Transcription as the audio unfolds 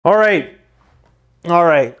All right. All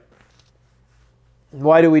right.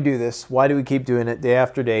 Why do we do this? Why do we keep doing it day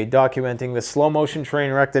after day, documenting the slow motion train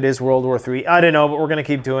wreck that is World War III? I don't know, but we're going to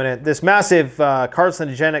keep doing it. This massive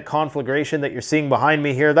carcinogenic conflagration that you're seeing behind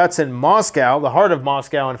me here, that's in Moscow, the heart of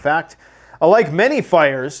Moscow, in fact. Like many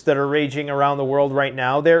fires that are raging around the world right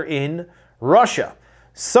now, they're in Russia.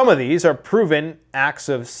 Some of these are proven acts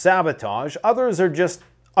of sabotage. Others are just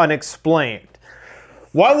unexplained.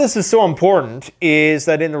 Why this is so important is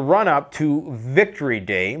that in the run-up to Victory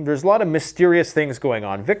Day, there's a lot of mysterious things going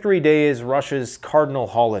on. Victory Day is Russia's cardinal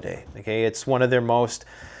holiday. Okay, it's one of their most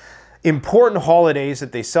important holidays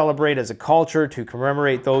that they celebrate as a culture to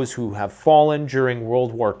commemorate those who have fallen during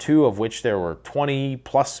World War II, of which there were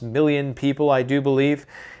 20+ million people, I do believe.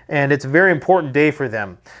 And it's a very important day for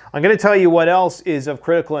them. I'm going to tell you what else is of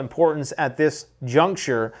critical importance at this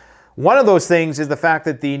juncture. One of those things is the fact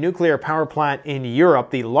that the nuclear power plant in Europe,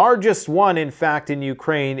 the largest one in fact in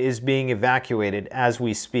Ukraine, is being evacuated as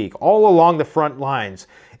we speak. All along the front lines,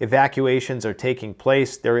 evacuations are taking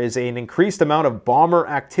place. There is an increased amount of bomber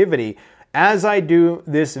activity. As I do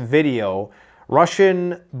this video,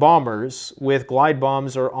 Russian bombers with glide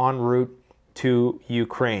bombs are en route to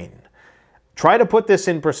Ukraine. Try to put this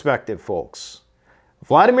in perspective, folks.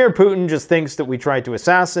 Vladimir Putin just thinks that we tried to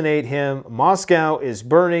assassinate him. Moscow is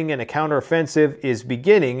burning and a counteroffensive is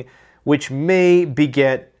beginning, which may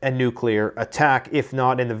beget a nuclear attack, if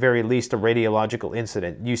not in the very least a radiological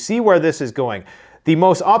incident. You see where this is going. The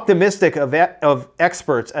most optimistic of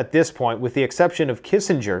experts at this point, with the exception of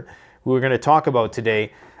Kissinger, who we're going to talk about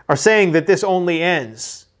today, are saying that this only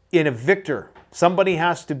ends in a victor. Somebody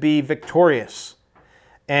has to be victorious.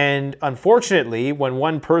 And unfortunately, when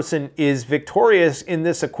one person is victorious in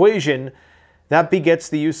this equation, that begets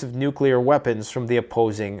the use of nuclear weapons from the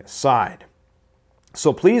opposing side.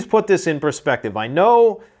 So please put this in perspective. I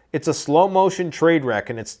know it's a slow motion trade wreck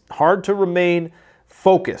and it's hard to remain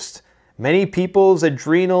focused. Many people's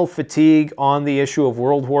adrenal fatigue on the issue of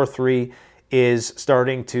World War III is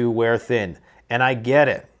starting to wear thin. And I get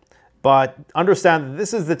it. But understand that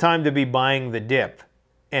this is the time to be buying the dip.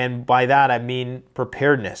 And by that, I mean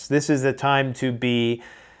preparedness. This is the time to be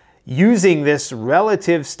using this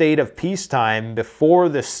relative state of peacetime before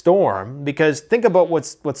the storm, because think about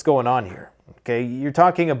what's going on here. Okay, you're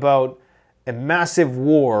talking about a massive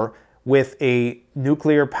war with a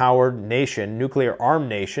nuclear-powered nation, nuclear-armed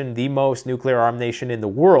nation, the most nuclear-armed nation in the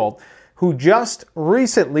world, who just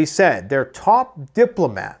recently said, their top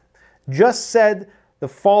diplomat just said the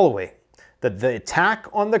following, that the attack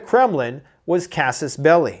on the Kremlin was casus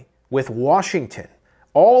belli with Washington.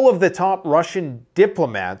 All of the top Russian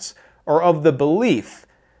diplomats are of the belief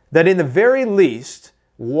that in the very least,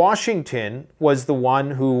 Washington was the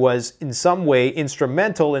one who was in some way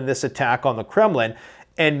instrumental in this attack on the Kremlin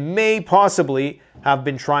and may possibly have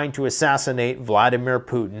been trying to assassinate Vladimir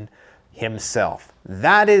Putin himself.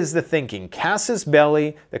 That is the thinking. Casus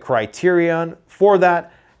belli, the criterion for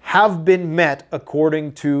that, have been met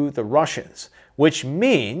according to the Russians, which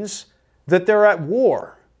means that they're at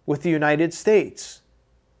war with the United States.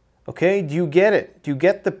 Okay, do you get it? Do you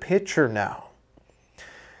get the picture now?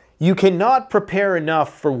 You cannot prepare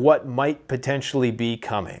enough for what might potentially be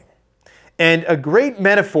coming. And a great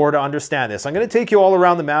metaphor to understand this, I'm going to take you all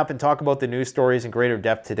around the map and talk about the news stories in greater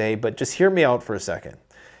depth today, but just hear me out for a second.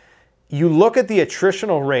 You look at the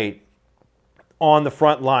attritional rate on the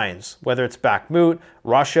front lines, whether it's Bakhmut,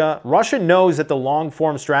 Russia. Russia knows that the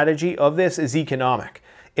long-form strategy of this is economic.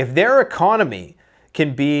 If their economy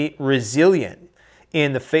can be resilient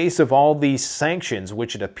in the face of all these sanctions,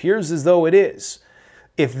 which it appears as though it is,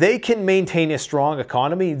 if they can maintain a strong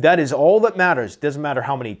economy, that is all that matters. Doesn't matter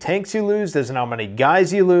how many tanks you lose, doesn't matter how many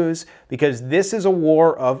guys you lose, because this is a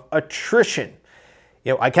war of attrition.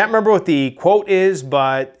 You know, I can't remember what the quote is,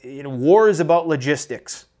 but war is about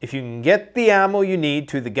logistics. If you can get the ammo you need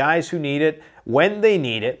to the guys who need it, when they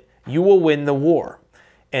need it, you will win the war.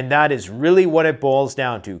 And that is really what it boils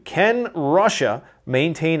down to. Can Russia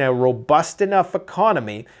maintain a robust enough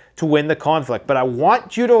economy to win the conflict? But I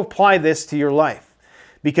want you to apply this to your life,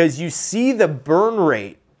 because you see the burn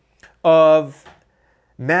rate of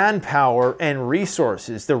manpower and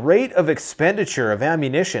resources, the rate of expenditure of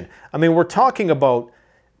ammunition. I mean, we're talking about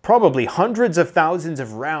probably hundreds of thousands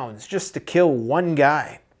of rounds just to kill one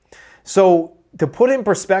guy. So to put in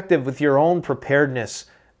perspective with your own preparedness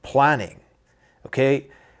planning, okay,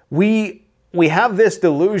 we have this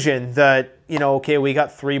delusion that, you know, okay, we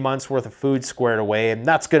got 3 months worth of food squared away and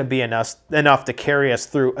that's going to be enough to carry us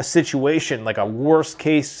through a situation, like a worst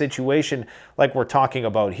case situation like we're talking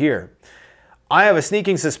about here. I have a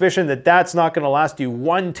sneaking suspicion that that's not going to last you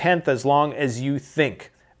 1/10 as long as you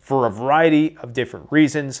think. for a variety of different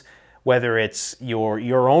reasons, whether it's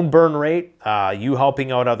your own burn rate, you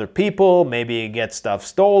helping out other people, maybe you get stuff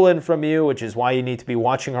stolen from you, which is why you need to be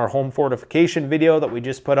watching our home fortification video that we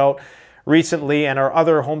just put out recently and our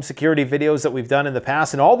other home security videos that we've done in the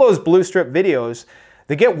past. And all those blue strip videos,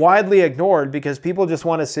 they get widely ignored because people just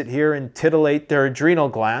want to sit here and titillate their adrenal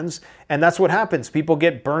glands. And that's what happens. People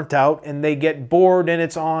get burnt out and they get bored, and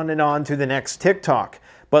it's on and on to the next TikTok.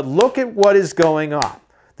 But look at what is going on.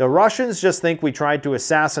 The Russians just think we tried to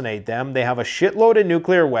assassinate them. They have a shitload of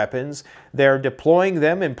nuclear weapons. They're deploying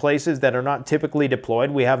them in places that are not typically deployed.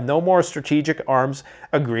 We have no more strategic arms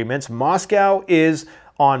agreements. Moscow is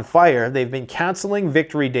on fire. They've been canceling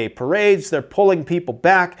Victory Day parades. They're pulling people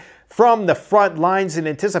back from the front lines in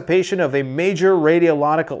anticipation of a major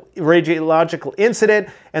radiological incident.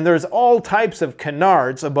 And there's all types of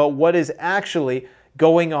canards about what is actually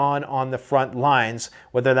going on the front lines,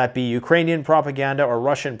 whether that be Ukrainian propaganda or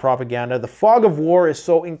Russian propaganda. The fog of war is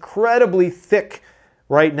so incredibly thick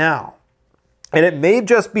right now. And it may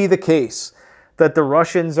just be the case that the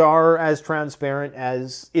Russians are as transparent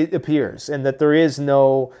as it appears, and that there is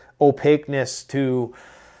no opaqueness to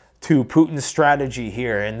Putin's strategy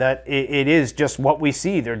here, and that it is just what we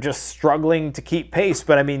see. They're just struggling to keep pace.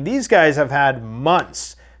 But I mean, these guys have had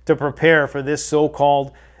months to prepare for this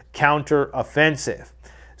so-called counter-offensive.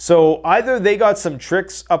 So either they got some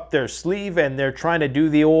tricks up their sleeve and they're trying to do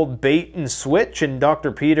the old bait and switch, and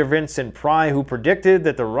Dr. Peter Vincent Pry, who predicted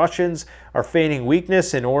that the Russians are feigning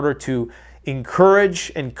weakness in order to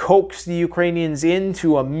encourage and coax the Ukrainians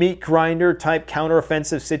into a meat grinder type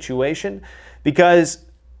counteroffensive situation, because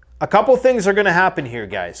a couple things are going to happen here,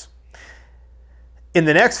 guys. In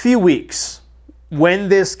the next few weeks, when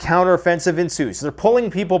this counteroffensive ensues, they're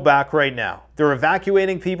pulling people back right now. They're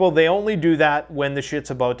evacuating people. They only do that when the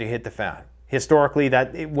shit's about to hit the fan. Historically,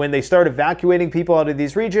 when they start evacuating people out of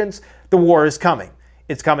these regions, the war is coming.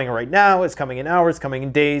 It's coming right now. It's coming in hours. It's coming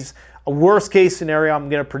in days. A worst case scenario, I'm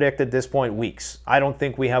going to predict at this point, weeks. I don't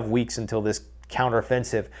think we have weeks until this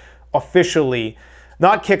counteroffensive officially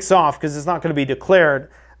not kicks off, because it's not going to be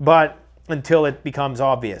declared, but until it becomes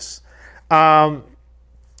obvious.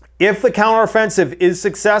 If the counteroffensive is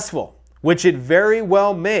successful, which it very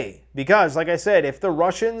well may, because, like I said, if the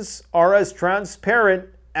Russians are as transparent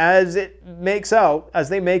as they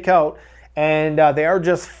make out, and they are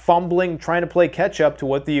just fumbling, trying to play catch-up to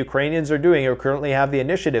what the Ukrainians are doing, or currently have the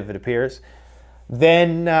initiative, it appears,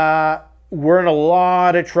 then we're in a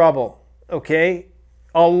lot of trouble, okay?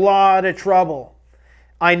 A lot of trouble.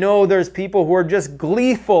 I know there's people who are just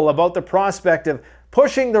gleeful about the prospect of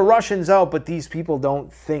pushing the Russians out, but these people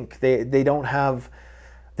don't think. They don't have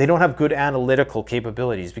good analytical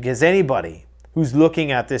capabilities, because anybody who's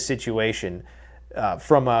looking at this situation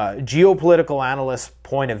from a geopolitical analyst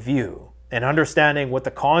point of view and understanding what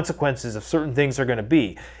the consequences of certain things are going to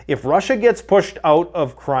be, if Russia gets pushed out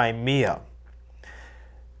of Crimea,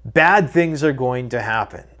 bad things are going to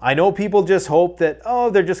happen. I know people just hope that, oh,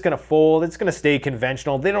 they're just going to fold. It's going to stay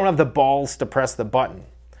conventional. They don't have the balls to press the button.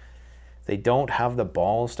 They don't have the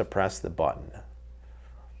balls to press the button.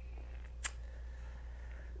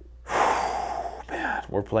 Man,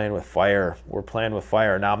 we're playing with fire. We're playing with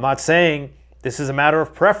fire. Now, I'm not saying this is a matter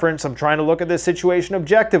of preference. I'm trying to look at this situation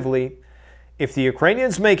objectively. If the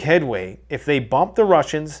Ukrainians make headway, if they bump the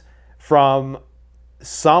Russians from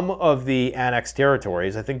some of the annexed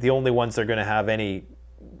territories, I think the only ones they're going to have any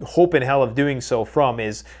hope in hell of doing so from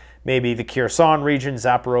is maybe the Kherson region,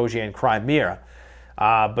 Zaporozhye, and Crimea.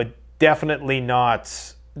 But definitely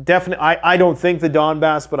not. I don't think the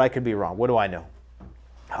Donbass, but I could be wrong. What do I know?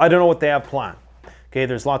 I don't know what they have planned. Okay,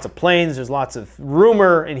 there's lots of planes, there's lots of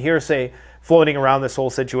rumor and hearsay floating around this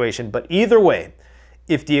whole situation. But either way,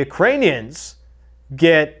 if the Ukrainians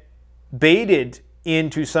get baited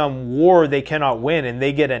into some war they cannot win and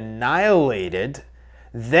they get annihilated,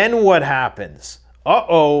 then what happens?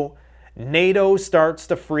 Uh-oh, NATO starts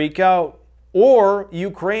to freak out, or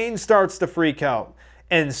Ukraine starts to freak out,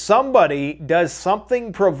 and somebody does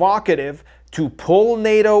something provocative to pull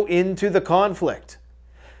NATO into the conflict.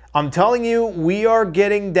 I'm telling you, we are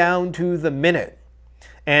getting down to the minute.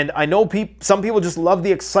 And I know some people just love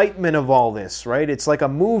the excitement of all this, right? It's like a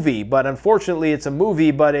movie, but unfortunately it's a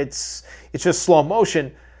movie, but it's just slow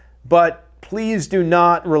motion. But please do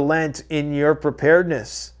not relent in your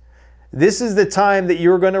preparedness. This is the time that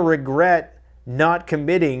you're going to regret not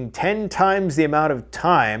committing 10 times the amount of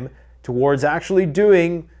time towards actually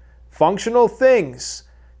doing functional things,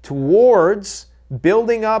 towards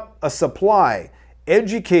building up a supply,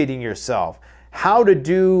 educating yourself, how to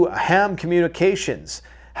do ham communications,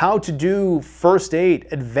 how to do first aid,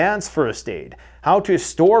 advanced first aid, how to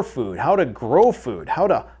store food, how to grow food, how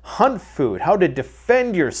to hunt food, how to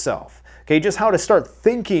defend yourself. Okay, just how to start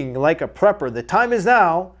thinking like a prepper. The time is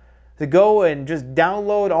now to go and just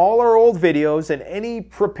download all our old videos and any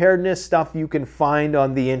preparedness stuff you can find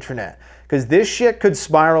on the internet. Because this shit could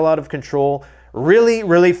spiral out of control really,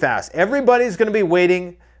 really fast. Everybody's going to be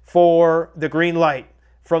waiting for the green light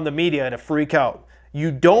from the media to freak out.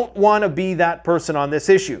 You don't want to be that person on this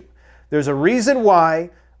issue. There's a reason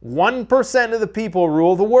why 1% of the people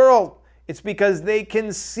rule the world. It's because they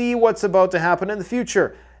can see what's about to happen in the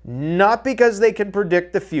future. Not because they can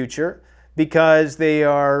predict the future, because they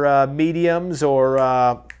are mediums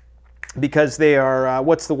or because they are,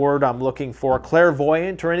 what's the word I'm looking for,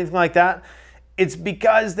 clairvoyant or anything like that. It's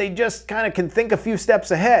because they just kind of can think a few steps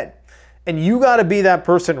ahead. And you got to be that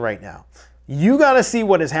person right now. You got to see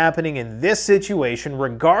what is happening in this situation,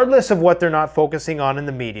 regardless of what they're not focusing on in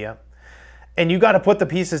the media. And you got to put the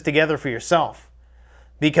pieces together for yourself.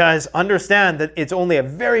 Because understand that it's only a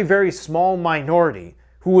very, very small minority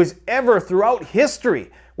who was ever throughout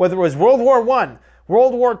history, whether it was World War I,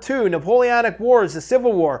 World War II, Napoleonic Wars, the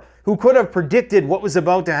Civil War, who could have predicted what was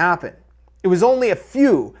about to happen. It was only a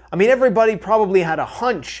few. I mean, everybody probably had a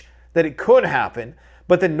hunch that it could happen,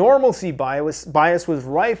 but the normalcy bias was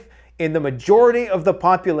rife in the majority of the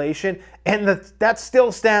population, and that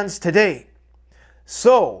still stands today.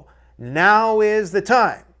 So, now is the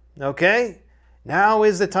time, okay? Now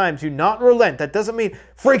is the time to not relent. That doesn't mean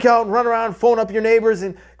freak out and run around, phone up your neighbors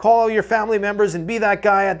and call your family members and be that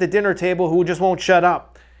guy at the dinner table who just won't shut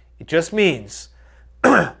up. It just means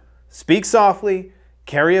speak softly,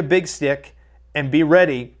 carry a big stick, and be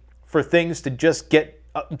ready for things to just get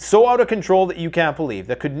so out of control that you can't believe.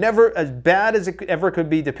 That could never, as bad as it ever could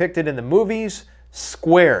be depicted in the movies,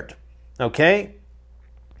 squared. Okay?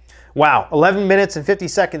 Wow, 11 minutes and 50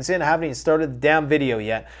 seconds in, I haven't even started the damn video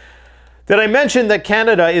yet. Did I mention that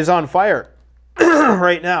Canada is on fire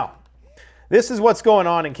right now? This is what's going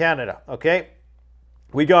on in Canada, okay?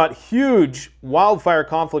 We got huge wildfire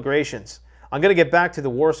conflagrations. I'm going to get back to the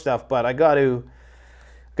war stuff, but I got to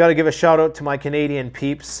give a shout out to my Canadian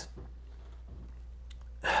peeps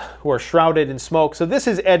who are shrouded in smoke. So this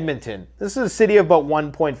is Edmonton. This is a city of about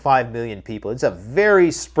 1.5 million people. It's a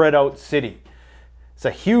very spread out city. It's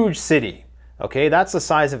a huge city, okay? That's the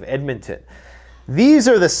size of Edmonton. These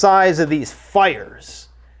are the size of these fires.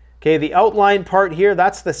 Okay, the outline part here,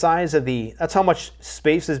 that's the size of that's how much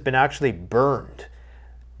space has been actually burned.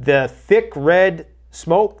 The thick red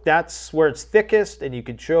smoke, that's where it's thickest, and you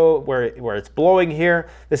can show where it's blowing here.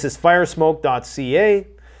 This is firesmoke.ca.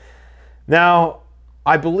 Now,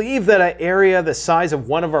 I believe that an area the size of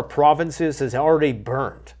one of our provinces has already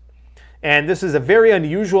burned. And this is a very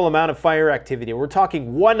unusual amount of fire activity. We're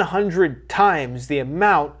talking 100 times the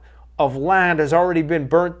amount of land has already been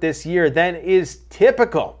burnt this year than is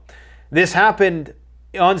typical. This happened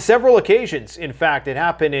on several occasions. In fact, it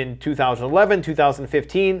happened in 2011,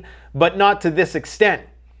 2015, but not to this extent.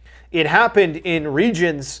 It happened in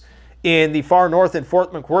regions in the far north in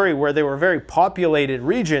Fort McMurray where they were very populated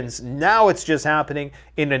regions. Now it's just happening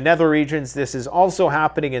in the nether regions. This is also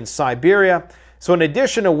happening in Siberia. So in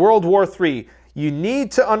addition to World War III, you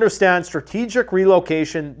need to understand strategic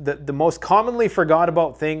relocation. The most commonly forgot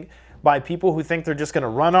about thing by people who think they're just going to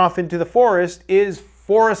run off into the forest is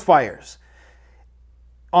forest fires.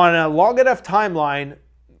 On a long enough timeline,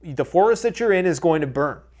 the forest that you're in is going to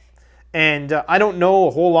burn. And I don't know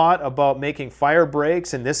a whole lot about making fire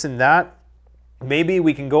breaks and this and that. Maybe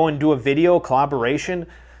we can go and do a video collaboration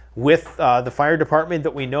with the fire department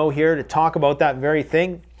that we know here to talk about that very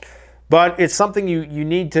thing. But it's something you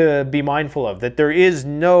need to be mindful of, that there is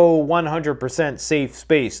no 100% safe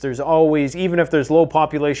space. There's always, even if there's low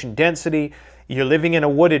population density, you're living in a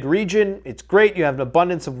wooded region, it's great, you have an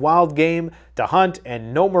abundance of wild game to hunt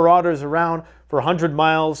and no marauders around. For 100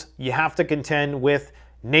 miles, you have to contend with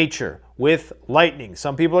nature, with lightning.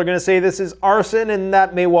 Some people are going to say this is arson, and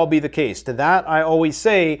that may well be the case. To that, I always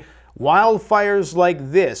say, wildfires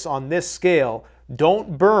like this, on this scale,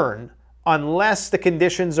 don't burn unless the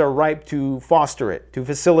conditions are ripe to foster it, to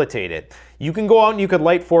facilitate it. You can go out and you could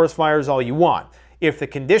light forest fires all you want. If the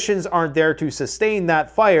conditions aren't there to sustain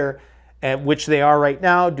that fire, which they are right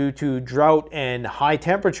now due to drought and high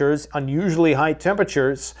temperatures, unusually high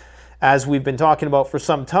temperatures, as we've been talking about for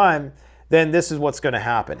some time, then this is what's going to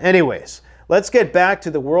happen. Anyways, let's get back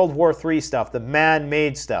to the World War III stuff, the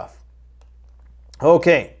man-made stuff.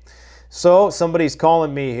 Okay. So somebody's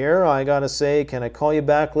calling me here. I gotta say, can I call you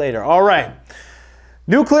back later? All right.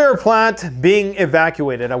 Nuclear plant being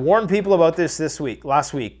evacuated. I warned people about this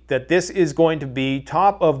last week, that this is going to be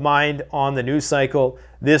top of mind on the news cycle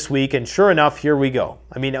this week. And sure enough, here we go.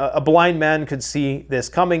 I mean, a blind man could see this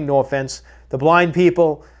coming. No offense to blind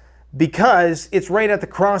people, because it's right at the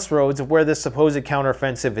crossroads of where this supposed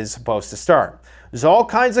counteroffensive is supposed to start. There's all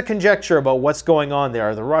kinds of conjecture about what's going on there.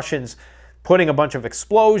 Are the Russians putting a bunch of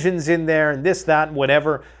explosions in there and this, that, and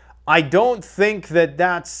whatever? I don't think that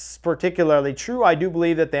that's particularly true. I do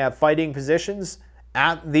believe that they have fighting positions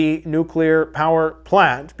at the nuclear power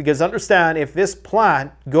plant, because understand, if this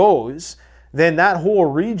plant goes, then that whole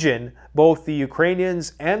region, both the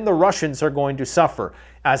Ukrainians and the Russians, are going to suffer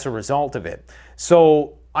as a result of it.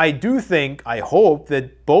 So I do think, I hope,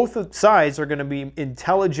 that both sides are going to be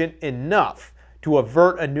intelligent enough to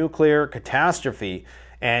avert a nuclear catastrophe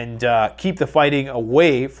and keep the fighting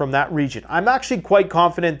away from that region. I'm actually quite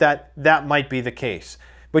confident that that might be the case,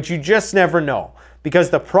 but you just never know.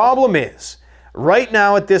 Because the problem is, right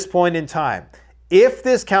now at this point in time, if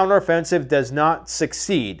this counteroffensive does not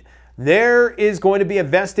succeed, there is going to be a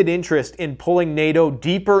vested interest in pulling NATO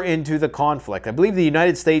deeper into the conflict. I believe the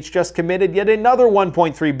United States just committed yet another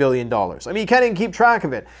 $1.3 billion. I mean, you can't even keep track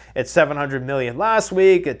of it. It's $700 million last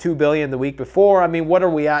week, at $2 billion the week before. I mean, what are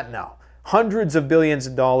we at now? Hundreds of billions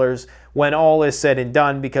of dollars when all is said and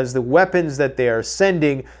done, because the weapons that they are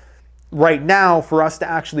sending right now for us to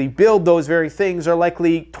actually build those very things are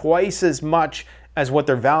likely twice as much as what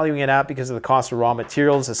they're valuing it at, because of the cost of raw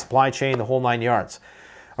materials, the supply chain, the whole 9 yards.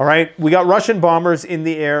 All right, we got Russian bombers in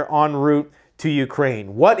the air en route to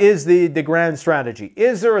Ukraine. What is the grand strategy?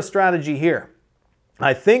 Is there a strategy here?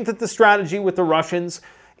 I think that the strategy with the Russians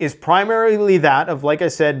is primarily that of, like I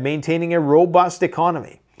said, maintaining a robust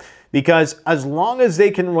economy. Because as long as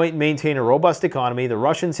they can maintain a robust economy, the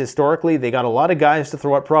Russians historically, they got a lot of guys to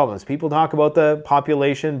throw at problems. People talk about the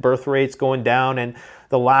population, birth rates going down, and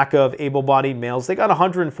the lack of able-bodied males. They got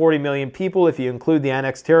 140 million people. If you include the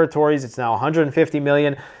annexed territories, it's now 150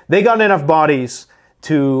 million. They got enough bodies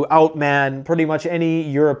to outman pretty much any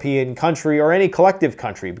European country or any collective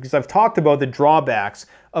country, because I've talked about the drawbacks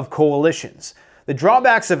of coalitions. The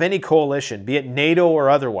drawbacks of any coalition, be it NATO or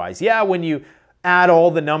otherwise. Yeah, when you add all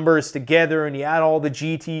the numbers together and you add all the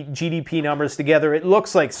GDP numbers together, it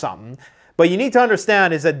looks like something. But you need to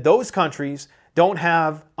understand is that those countries don't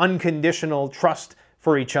have unconditional trust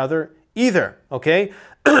for each other either, okay?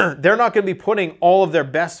 They're not going to be putting all of their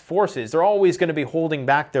best forces. They're always going to be holding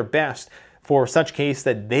back their best for such case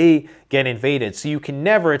that they get invaded. So you can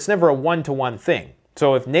never, it's never a one-to-one thing.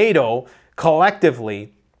 So if NATO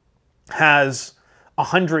collectively has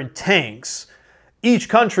 100 tanks, each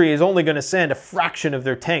country is only going to send a fraction of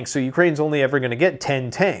their tanks. So Ukraine's only ever going to get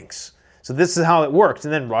 10 tanks. So this is how it works.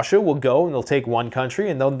 And then Russia will go and they'll take one country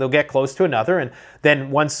and they'll get close to another. And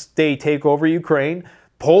then once they take over Ukraine,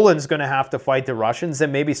 Poland's going to have to fight the Russians.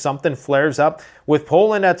 Then maybe something flares up with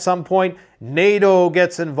Poland at some point. NATO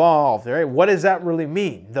gets involved. Right? What does that really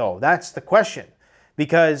mean, though? That's the question.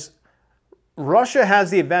 Because Russia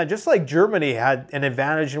has the advantage, just like Germany had an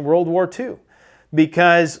advantage in World War II.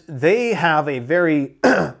 Because they have a very,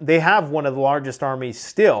 they have one of the largest armies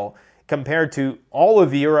still compared to all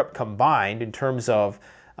of Europe combined in terms of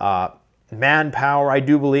manpower, I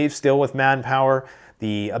do believe, still with manpower,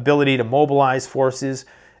 the ability to mobilize forces,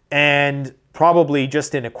 and probably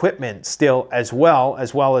just in equipment still as well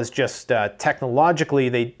as just technologically,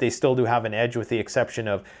 they still do have an edge, with the exception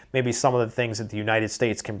of maybe some of the things that the United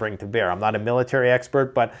States can bring to bear. I'm not a military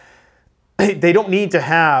expert, but they don't need to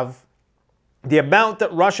have, the amount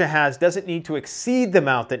that Russia has doesn't need to exceed the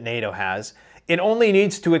amount that NATO has. It only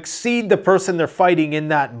needs to exceed the person they're fighting in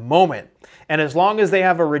that moment. And as long as they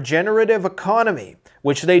have a regenerative economy,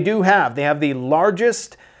 which they do have, they have the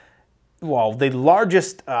largest, well, the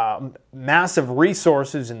largest massive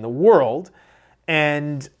resources in the world,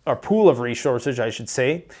 and or pool of resources, I should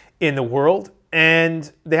say, in the world. And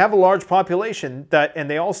they have a large population, and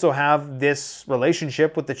they also have this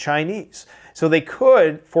relationship with the Chinese. So they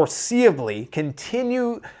could foreseeably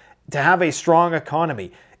continue to have a strong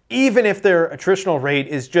economy, even if their attritional rate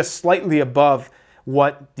is just slightly above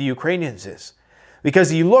what the Ukrainians is.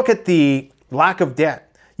 Because you look at the lack of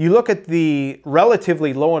debt, you look at the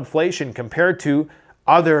relatively low inflation compared to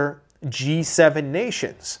other G7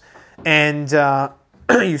 nations, and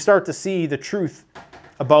you start to see the truth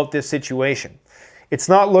about this situation. It's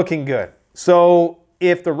not looking good. So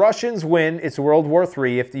if the Russians win, it's World War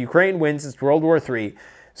III. If the Ukraine wins, it's World War III.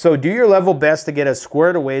 So do your level best to get as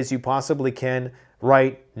squared away as you possibly can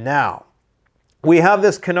right now. We have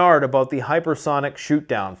this canard about the hypersonic shoot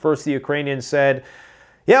down. First, the Ukrainians said,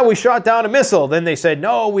 yeah, we shot down a missile. Then they said,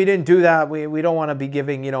 no, we didn't do that. We don't want to be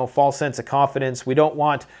giving, you know, false sense of confidence. We don't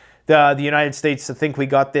want the United States to think we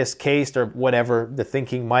got this cased or whatever the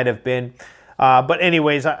thinking might have been. But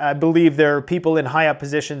anyways, I believe there are people in high up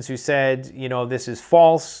positions who said, you know, this is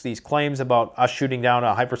false. These claims about us shooting down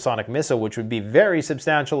a hypersonic missile, which would be very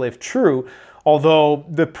substantial if true, although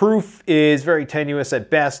the proof is very tenuous at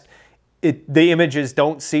best. The images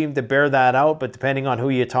don't seem to bear that out, but depending on who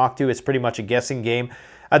you talk to, it's pretty much a guessing game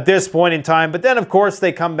at this point in time. But then, of course,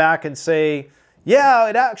 they come back and say, yeah,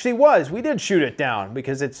 it actually was. We did shoot it down,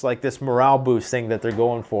 because it's like this morale boost thing that they're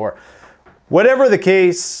going for. Whatever the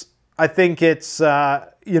case, I think it's,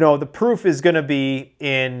 you know, the proof is going to be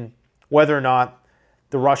in whether or not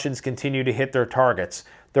the Russians continue to hit their targets.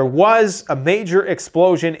 There was a major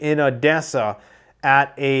explosion in Odessa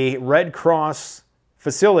at a Red Cross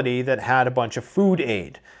facility that had a bunch of food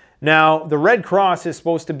aid. Now, the Red Cross is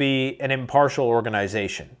supposed to be an impartial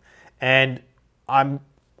organization, and I'm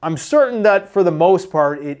certain that for the most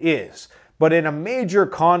part it is. But in a major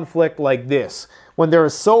conflict like this, when there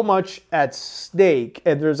is so much at stake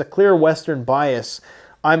and there's a clear Western bias,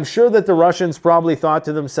 I'm sure that the Russians probably thought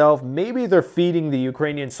to themselves, maybe they're feeding the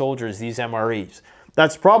Ukrainian soldiers these MREs.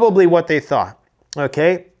 That's probably what they thought,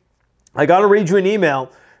 okay? I got to read you an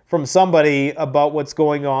email from somebody about what's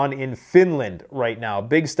going on in Finland right now.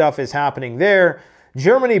 Big stuff is happening there.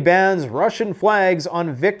 Germany bans Russian flags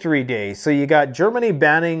on Victory Day. So you got Germany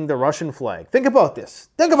banning the Russian flag. Think about this.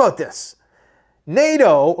 Think about this.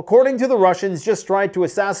 NATO, according to the Russians, just tried to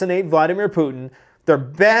assassinate Vladimir Putin. They're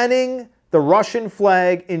banning the Russian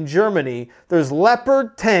flag in Germany. There's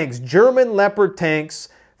Leopard tanks, German Leopard tanks,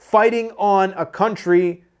 fighting on a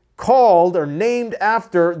country called or named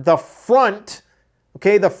after the front,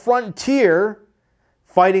 okay, the frontier,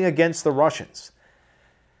 fighting against the Russians.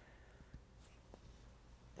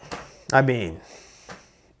 I mean,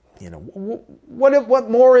 you know, what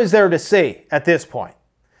more is there to say at this point?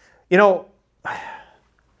 You know,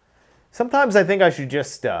 sometimes I think I should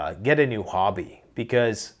just get a new hobby,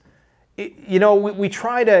 because, you know, we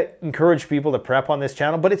try to encourage people to prep on this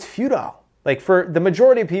channel, but it's futile. Like, for the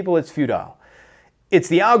majority of people, it's futile. It's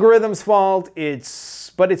the algorithm's fault,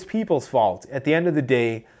 but it's people's fault. At the end of the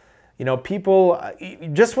day, you know, people,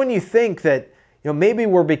 just when you think that, you know, maybe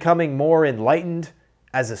we're becoming more enlightened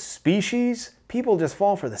as a species, people just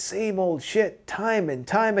fall for the same old shit time and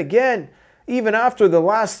time again. Even after the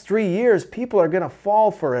last 3 years, people are going to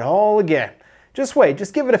fall for it all again. Just wait,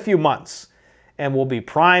 just give it a few months, and we'll be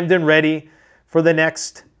primed and ready for the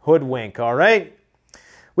next hoodwink, all right?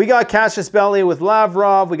 We got Cassius Belli with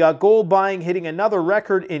Lavrov. We got gold buying hitting another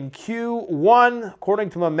record in Q1, according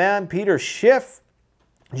to my man, Peter Schiff.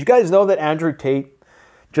 Did you guys know that Andrew Tate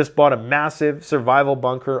just bought a massive survival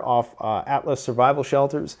bunker off Atlas Survival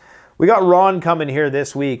Shelters? We got Ron coming here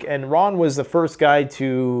this week, and Ron was the first guy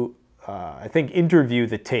to, I think, interview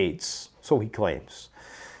the Tates, so he claims,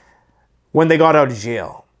 when they got out of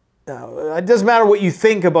jail. It doesn't matter what you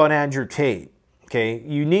think about Andrew Tate. Okay,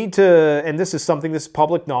 you need to, and this is something, this is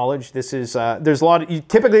public knowledge. This is, there's a lot of,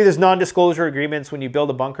 typically there's non-disclosure agreements when you build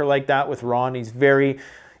a bunker like that with Ron.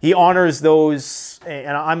 He honors those,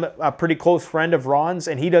 and I'm a pretty close friend of Ron's,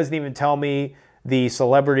 and he doesn't even tell me the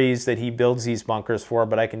celebrities that he builds these bunkers for,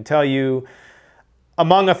 but I can tell you,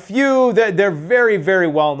 among a few, they're very, very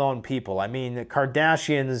well-known people. I mean, the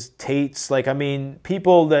Kardashians, Tates, like, I mean,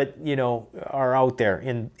 people that, you know, are out there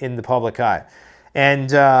in the public eye.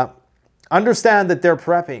 And, understand that they're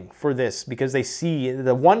prepping for this because they see,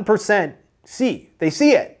 the 1% they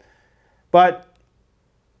see it. But,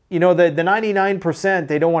 you know, the 99%,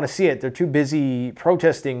 they don't want to see it. They're too busy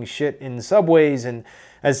protesting shit in subways. And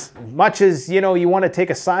as much as, you know, you want to take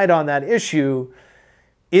a side on that issue,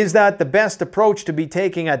 is that the best approach to be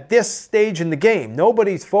taking at this stage in the game?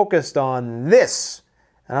 Nobody's focused on this.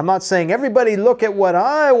 And I'm not saying everybody look at what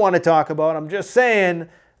I want to talk about. I'm just saying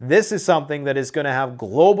this is something that is going to have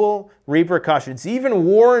global repercussions. Even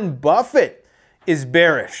Warren Buffett is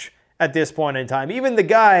bearish at this point in time. Even the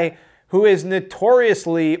guy who is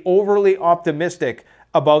notoriously overly optimistic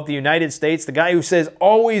about the United States, the guy who says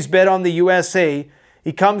always bet on the USA,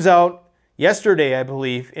 he comes out yesterday, I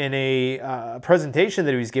believe, in a presentation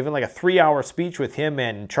that he was given, like a 3-hour speech with him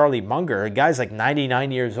and Charlie Munger. The guy's like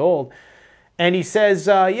 99 years old. And he says,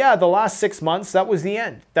 yeah, the last 6 months, that was the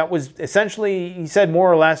end. That was essentially, he said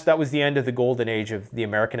more or less, that was the end of the golden age of the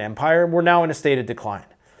American empire. We're now in a state of decline.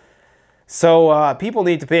 So people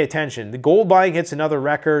need to pay attention. The gold buying hits another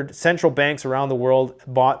record. Central banks around the world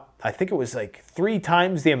bought, I think it was like 3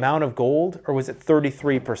 times the amount of gold, or was it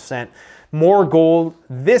 33% more gold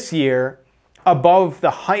this year, above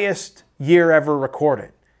the highest year ever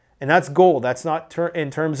recorded. And that's gold. That's not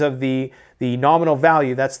in terms of the nominal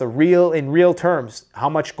value. That's the real, in real terms, how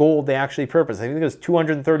much gold they actually purchased. I think it was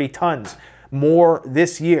 230 tons more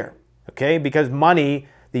this year, okay? Because money,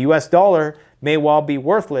 the US dollar, may well be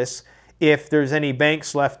worthless if there's any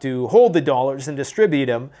banks left to hold the dollars and distribute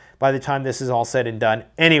them by the time this is all said and done.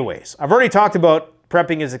 Anyways, I've already talked about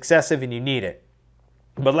prepping is excessive and you need it.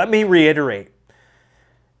 But let me reiterate.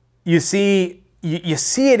 You see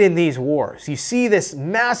it in these wars. You see this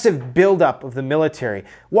massive buildup of the military.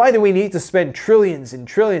 Why do we need to spend trillions and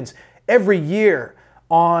trillions every year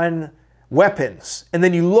on weapons? And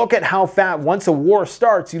then you look at how fast, once a war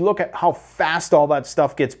starts, you look at how fast all that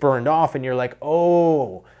stuff gets burned off and you're like,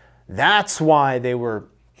 oh, that's why they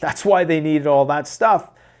needed all that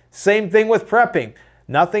stuff. Same thing with prepping.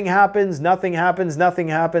 Nothing happens, nothing happens, nothing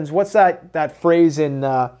happens. What's that phrase in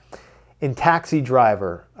Taxi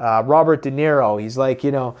Driver? Robert De Niro, he's like,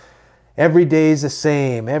 you know, every day's the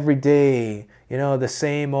same. Every day, you know, the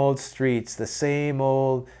same old streets, the same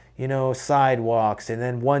old, you know, sidewalks. And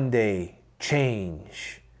then one day,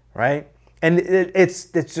 change, right? And it's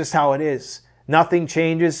just how it is. Nothing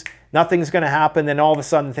changes. Nothing's going to happen. Then all of a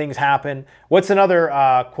sudden things happen. What's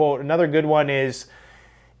another quote? Another good one is,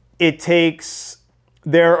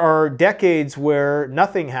 there are decades where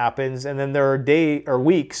nothing happens, and then there are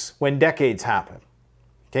weeks when decades happen.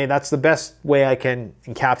 Okay, that's the best way I can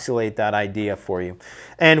encapsulate that idea for you.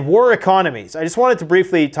 And war economies. I just wanted to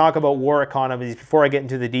briefly talk about war economies before I get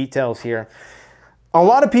into the details here. A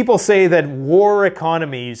lot of people say that war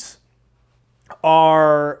economies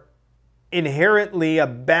are inherently a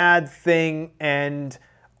bad thing and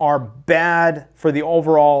are bad for the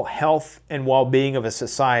overall health and well-being of a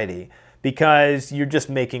society because you're just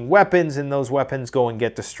making weapons and those weapons go and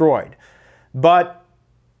get destroyed. But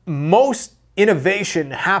most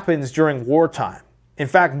innovation happens during wartime. In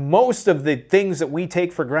fact, most of the things that we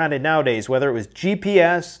take for granted nowadays, whether it was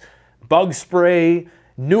GPS, bug spray,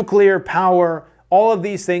 nuclear power, all of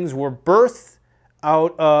these things were birthed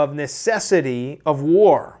out of necessity of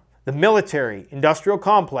war. The military, industrial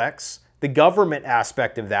complex, the government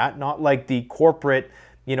aspect of that, not like the corporate,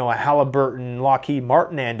 you know, a Halliburton, Lockheed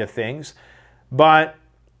Martin end of things, but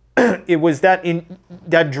it was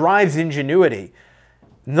that drives ingenuity.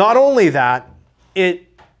 Not only that, it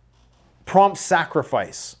prompts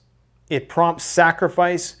sacrifice. It prompts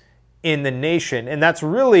sacrifice in the nation, and that's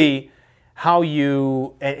really how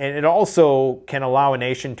and it also can allow a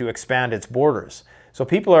nation to expand its borders. So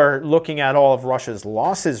people are looking at all of Russia's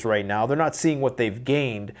losses right now. They're not seeing what they've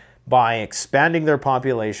gained by expanding their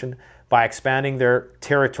population, by expanding their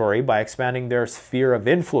territory, by expanding their sphere of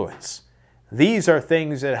influence. These are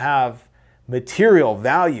things that have material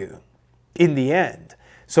value in the end.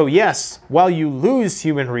 So yes, while you lose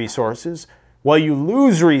human resources, while you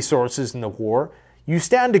lose resources in the war, you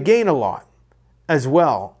stand to gain a lot as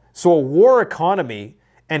well. So a war economy,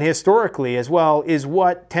 and historically as well, is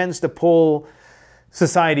what tends to pull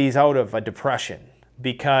societies out of a depression,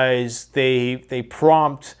 because they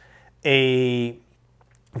prompt a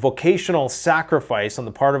vocational sacrifice on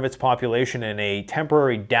the part of its population and a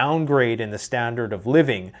temporary downgrade in the standard of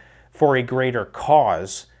living for a greater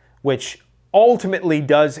cause, which ultimately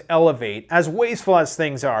does elevate, as wasteful as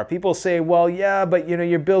things are. People say, well, yeah, but you know,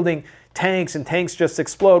 you're building tanks and tanks just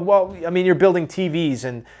explode. Well, I mean, you're building TVs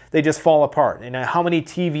and they just fall apart. And how many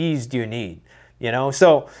TVs do you need? You know,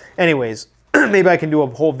 so anyways, maybe I can do a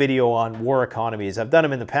whole video on war economies. I've done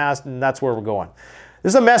them in the past, and that's where we're going.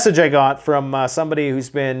 This is a message I got from somebody who's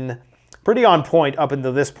been pretty on point up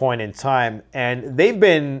until this point in time, and they've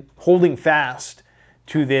been holding fast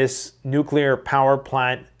to this nuclear power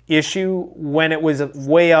plant issue when it was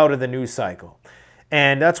way out of the news cycle.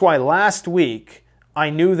 And that's why last week I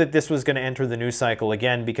knew that this was going to enter the news cycle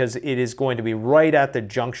again, because it is going to be right at the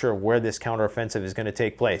juncture of where this counteroffensive is going to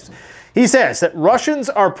take place. He says that Russians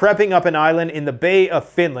are prepping up an island in the Bay of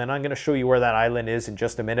Finland. I'm going to show you where that island is in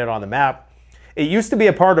just a minute on the map. It used to be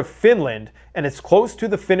a part of Finland, and it's close to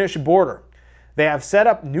the Finnish border. They have set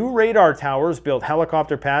up new radar towers, built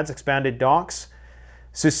helicopter pads, expanded docks.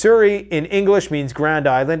 Susuri in English means Grand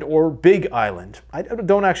Island or Big Island. I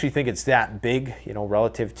don't actually think it's that big, you know,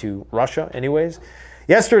 relative to Russia anyways.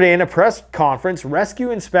 Yesterday in a press conference,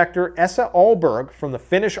 Rescue Inspector Esa Ahlberg from the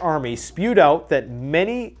Finnish Army spewed out that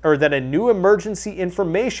a new emergency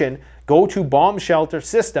information go-to bomb shelter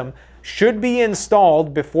system should be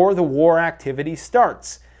installed before the war activity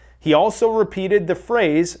starts. He also repeated the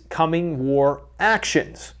phrase coming war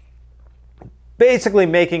actions, basically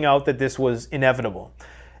making out that this was inevitable.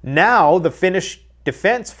 Now the Finnish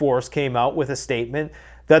Defense Force came out with a statement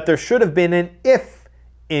that there should have been an if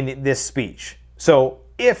in this speech. So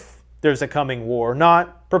if there's a coming war,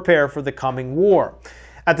 not prepare for the coming war.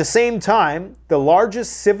 At the same time, the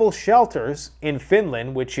largest civil shelters in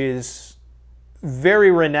Finland, which is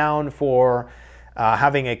very renowned for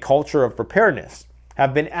having a culture of preparedness,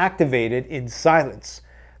 have been activated in silence.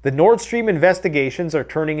 The Nord Stream investigations are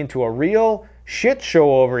turning into a real shit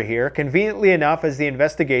show over here. Conveniently enough, as the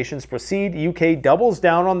investigations proceed, UK doubles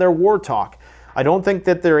down on their war talk. I don't think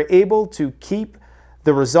that they're able to keep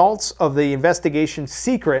the results of the investigation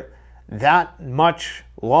secret that much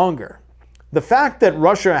longer. The fact that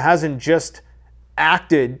Russia hasn't just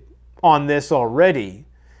acted on this already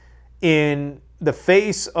in the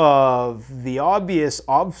face of the obvious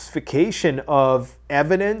obfuscation of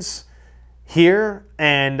evidence here,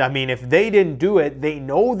 and I mean, if they didn't do it, they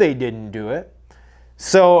know they didn't do it.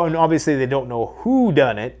 So, and obviously they don't know who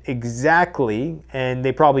done it exactly, and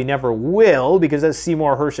they probably never will, because as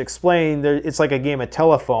Seymour Hersh explained, it's like a game of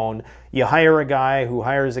telephone. You hire a guy who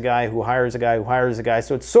hires a guy who hires a guy who hires a guy.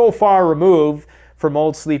 So it's so far removed from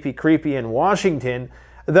old Sleepy Creepy in Washington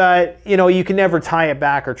that, you know, you can never tie it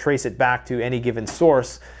back or trace it back to any given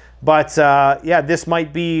source. But yeah, this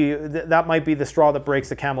might be, that might be the straw that breaks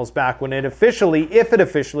the camel's back when it officially, if it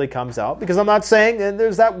officially comes out, because I'm not saying, and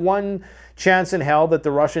there's that one chance in hell that the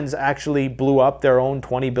Russians actually blew up their own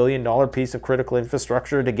 $20 billion piece of critical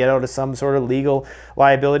infrastructure to get out of some sort of legal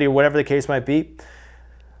liability or whatever the case might be.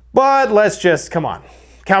 But let's just, come on,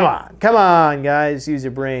 guys, use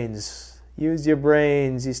your brains. Use your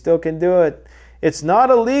brains, you still can do it. It's not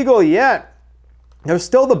illegal yet. There's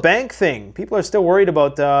still the bank thing. People are still worried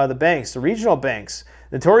about the banks, the regional banks.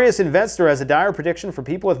 Notorious investor has a dire prediction for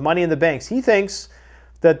people with money in the banks. He thinks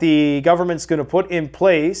that the government's going to put in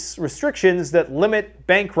place restrictions that limit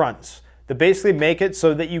bank runs, that basically make it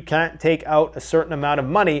so that you can't take out a certain amount of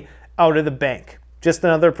money out of the bank. Just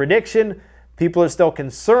another prediction. People are still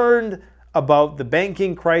concerned about the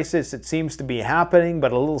banking crisis. It seems to be happening,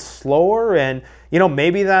 but a little slower. And, you know,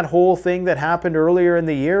 maybe that whole thing that happened earlier in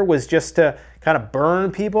the year was just to kind of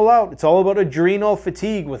burn people out. It's all about adrenal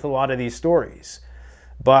fatigue with a lot of these stories.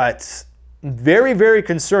 But very, very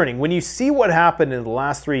concerning. When you see what happened in the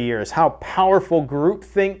last 3 years, how powerful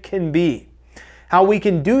groupthink can be, how we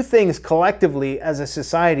can do things collectively as a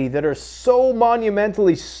society that are so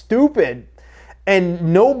monumentally stupid,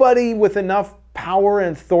 and nobody with enough power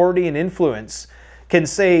and authority and influence can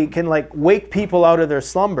like wake people out of their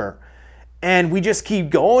slumber, and we just keep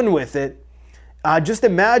going with it. Just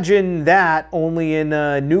imagine that only in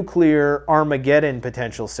a nuclear Armageddon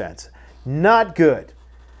potential sense. Not good.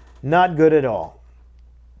 Not good at all.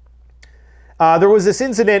 There was this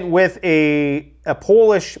incident with a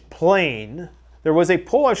Polish plane. There was a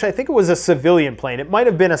Polish, I think it was a civilian plane. It might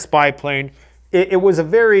have been a spy plane. It was a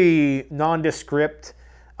very nondescript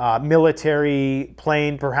military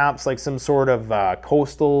plane, perhaps like some sort of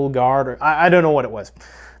coastal guard. Or, I don't know what it was.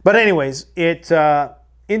 But anyways, it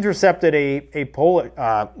intercepted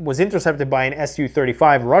was intercepted by an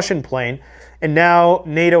Su-35 Russian plane, and now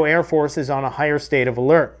NATO Air Force is on a higher state of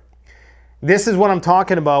alert. This is what I'm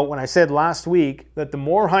talking about when I said last week that the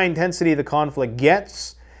more high intensity the conflict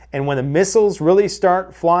gets, and when the missiles really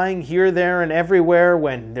start flying here, there, and everywhere,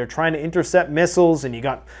 when they're trying to intercept missiles and you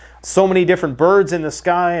got so many different birds in the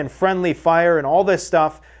sky and friendly fire and all this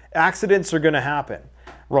stuff, accidents are going to happen.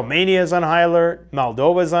 Romania is on high alert,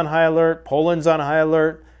 Moldova is on high alert, Poland's on high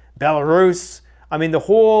alert, Belarus. I mean, the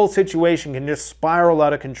whole situation can just spiral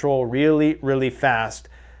out of control really, really fast.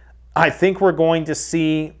 I think we're going to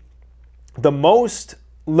see the most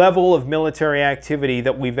level of military activity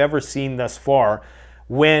that we've ever seen thus far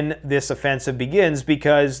when this offensive begins,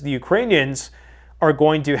 because the Ukrainians are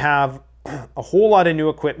going to have a whole lot of new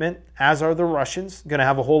equipment, as are the Russians, going to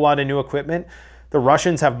have a whole lot of new equipment. The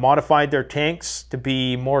Russians have modified their tanks to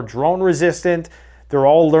be more drone resistant. They're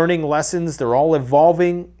all learning lessons. They're all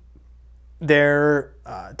evolving their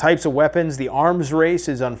types of weapons. The arms race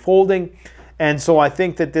is unfolding. And so I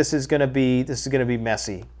think that this is going to be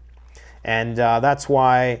messy. And that's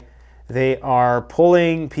why they are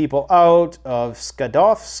pulling people out of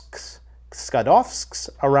Skadovsk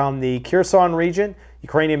around the Kherson region.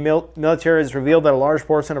 Ukrainian military has revealed that a large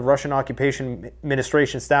portion of Russian occupation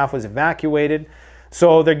administration staff was evacuated.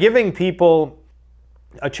 So they're giving people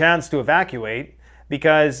a chance to evacuate,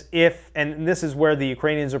 because and this is where the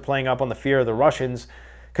Ukrainians are playing up on the fear of the Russians,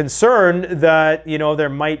 concerned that, you know, there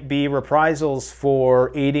might be reprisals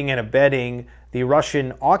for aiding and abetting the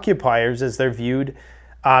Russian occupiers as they're viewed.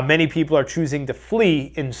 Many people are choosing to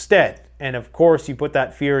flee instead. And of course, you put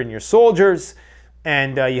that fear in your soldiers,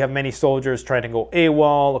 and you have many soldiers trying to go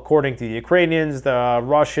AWOL. According to the Ukrainians, the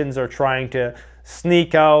Russians are trying to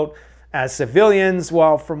sneak out as civilians.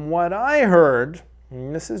 Well, from what I heard,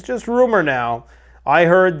 and this is just rumor now, I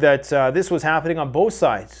heard that this was happening on both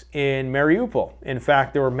sides in Mariupol. In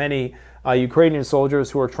fact, there were many Ukrainian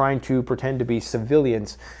soldiers who are trying to pretend to be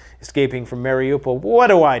civilians escaping from Mariupol. What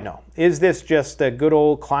do I know? Is this just a good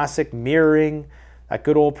old classic mirroring, that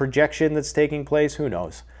good old projection that's taking place? Who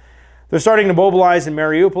knows? They're starting to mobilize in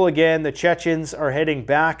Mariupol again. The Chechens are heading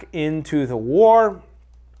back into the war.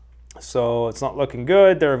 So it's not looking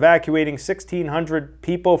good. They're evacuating 1,600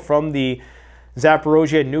 people from the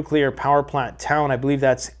Zaporozhye nuclear power plant town. I believe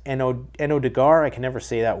that's Enodgar. I can never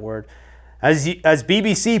say that word. As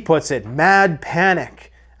BBC puts it, mad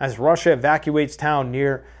panic as Russia evacuates town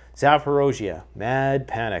near Zaporozhye. Mad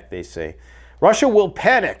panic, they say. Russia will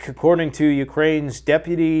panic, according to Ukraine's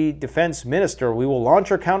deputy defense minister. We will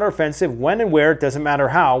launch our counteroffensive when and where, it doesn't matter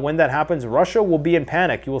how. When that happens, Russia will be in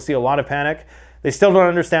panic. You will see a lot of panic. They still don't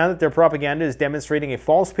understand that their propaganda is demonstrating a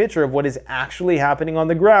false picture of what is actually happening on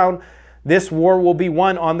the ground. This war will be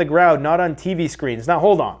won on the ground, not on TV screens. Now,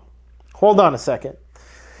 hold on. Hold on a second.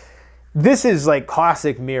 This is like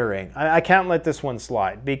classic mirroring. I can't let this one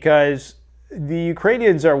slide because the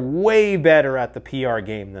Ukrainians are way better at the PR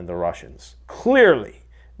game than the Russians. Clearly,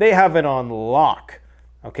 they have it on lock.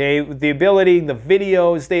 Okay, the ability, the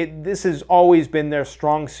videos, this has always been their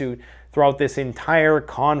strong suit throughout this entire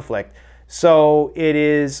conflict. So it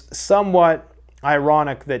is somewhat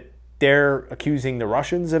ironic that they're accusing the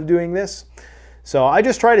Russians of doing this. So I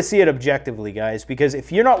just try to see it objectively, guys, because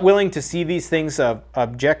if you're not willing to see these things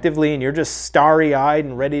objectively and you're just starry-eyed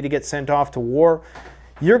and ready to get sent off to war,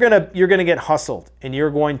 you're gonna get hustled and you're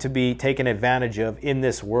going to be taken advantage of in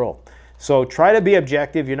this world. So try to be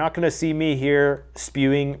objective. You're not going to see me here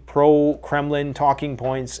spewing pro-Kremlin talking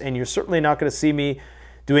points, and you're certainly not going to see me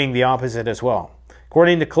doing the opposite as well.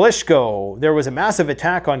 According to Klitschko, there was a massive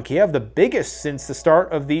attack on Kiev, the biggest since the start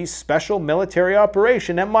of the special military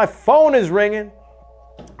operation, and my phone is ringing.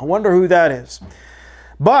 I wonder who that is.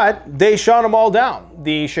 But they shot them all down.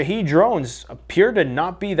 The Shahed drones appear to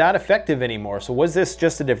not be that effective anymore. So was this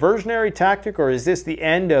just a diversionary tactic, or is this the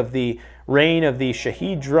end of the reign of the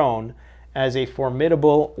Shahed drone as a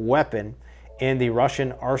formidable weapon in the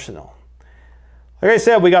Russian arsenal? Like I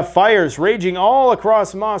said, we got fires raging all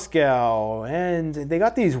across Moscow, and they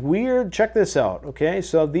got these weird, check this out, okay?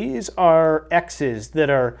 So these are X's that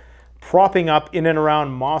are propping up in and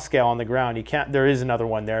around Moscow on the ground. You can't, there is another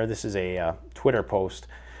one there. This is a Twitter post.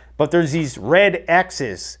 But there's these red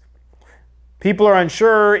X's. People are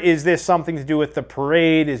unsure, is this something to do with the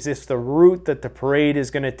parade? Is this the route that the parade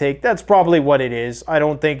is going to take? That's probably what it is. I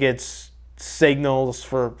don't think it's signals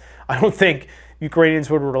for, I don't think Ukrainians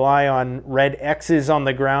would rely on red X's on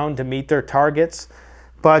the ground to meet their targets.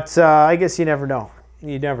 But I guess you never know.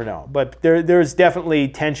 You never know. But there's definitely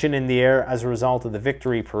tension in the air as a result of the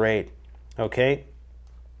victory parade. Okay?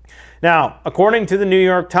 Now, according to the New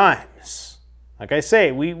York Times, like I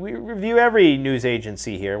say, we review every news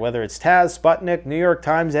agency here, whether it's TASS, Sputnik, New York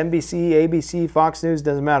Times, NBC, ABC, Fox News,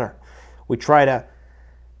 doesn't matter. We try to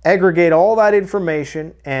aggregate all that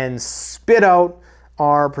information and spit out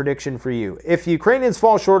our prediction for you. If Ukrainians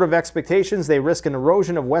fall short of expectations, they risk an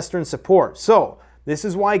erosion of Western support. So, this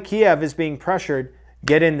is why Kiev is being pressured.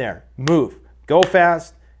 Get in there, move, go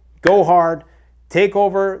fast, go hard, take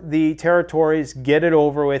over the territories, get it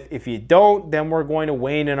over with. If you don't, then we're going to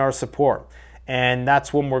wane in our support. And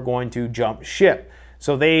that's when we're going to jump ship.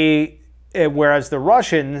 So whereas the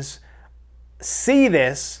Russians see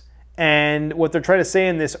this, and what they're trying to say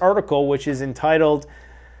in this article, which is entitled,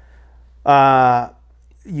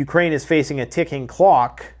 Ukraine is facing a ticking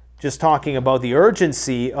clock, just talking about the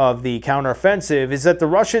urgency of the counteroffensive, is that the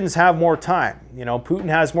Russians have more time. You know, Putin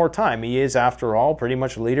has more time. He is, after all, pretty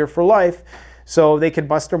much leader for life. So they could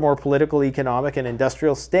muster more political, economic, and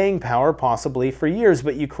industrial staying power, possibly for years.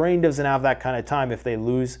 But Ukraine doesn't have that kind of time if they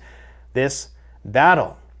lose this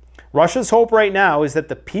battle. Russia's hope right now is that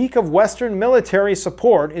the peak of Western military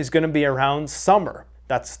support is going to be around summer.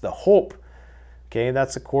 That's the hope. Okay,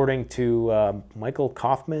 that's according to Michael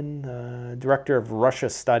Kaufman, Director of Russia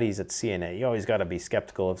Studies at CNA. You always got to be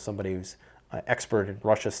skeptical of somebody who's expert in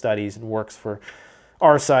Russia studies and works for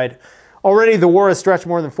our side. Already, the war has stretched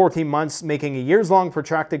more than 14 months, making a years-long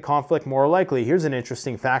protracted conflict more likely. Here's an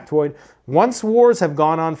interesting factoid. Once wars have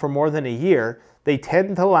gone on for more than a year, they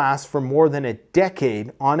tend to last for more than a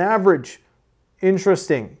decade on average.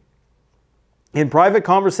 Interesting. In private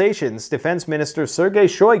conversations, Defense Minister Sergei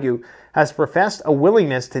Shoigu has professed a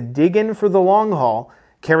willingness to dig in for the long haul,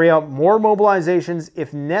 carry out more mobilizations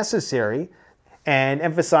if necessary, and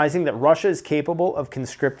emphasizing that Russia is capable of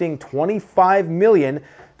conscripting 25 million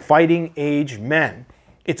fighting-age men.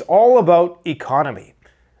 It's all about economy.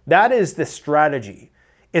 That is the strategy.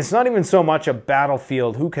 It's not even so much a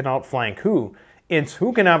battlefield, who can outflank who. It's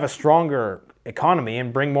who can have a stronger economy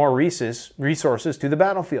and bring more resources to the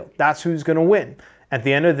battlefield. That's who's going to win. At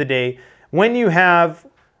the end of the day, when you have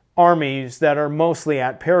armies that are mostly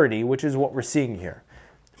at parity, which is what we're seeing here,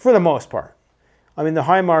 for the most part. I mean, the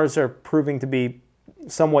HIMARS are proving to be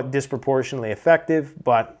somewhat disproportionately effective,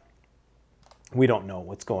 but we don't know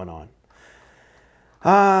what's going on.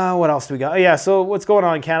 What else do we got? Yeah, so what's going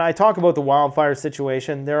on in Canada? I talk about the wildfire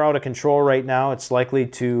situation. They're out of control right now. It's likely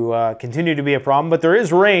to continue to be a problem, but there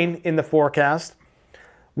is rain in the forecast.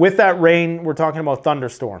 With that rain, we're talking about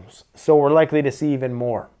thunderstorms. So we're likely to see even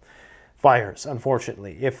more fires,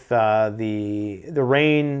 unfortunately, if the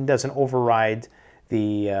rain doesn't override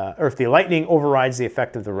or if the lightning overrides the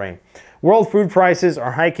effect of the rain. World food prices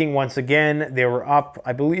are hiking once again. They were up,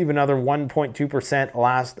 I believe, another 1.2%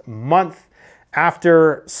 last month.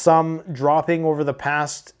 After some dropping over the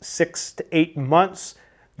past 6 to 8 months,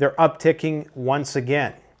 they're upticking once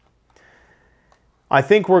again. I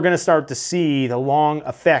think we're going to start to see the long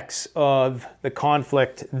effects of the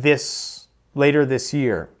conflict later this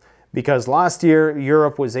year. Because last year,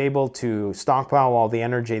 Europe was able to stockpile all the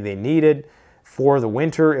energy they needed for the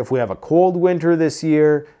winter. If we have a cold winter this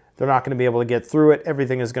year, they're not going to be able to get through it.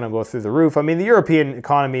 Everything is going to go through the roof. I mean, the European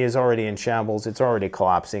economy is already in shambles. It's already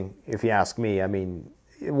collapsing, if you ask me. I mean,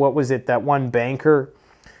 what was it, that one banker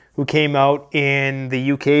who came out in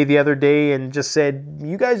the UK the other day and just said,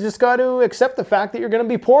 you guys just got to accept the fact that you're going to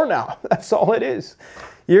be poor now. That's all it is.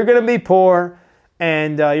 You're going to be poor,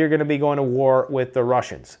 and you're going to be going to war with the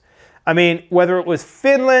Russians. I mean, whether it was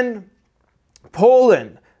Finland,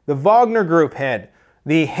 Poland, the Wagner Group head,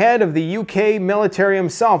 the head of the UK military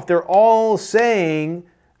himself, they're all saying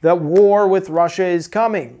that war with Russia is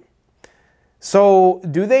coming. So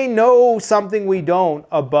do they know something we don't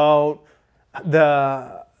about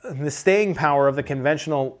the staying power of the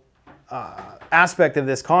conventional aspect of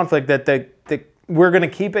this conflict, that we're going to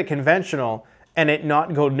keep it conventional and it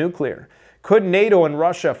not go nuclear? Could NATO and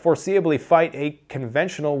Russia foreseeably fight a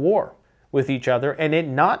conventional war with each other and it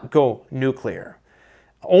not go nuclear?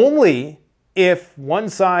 Only if one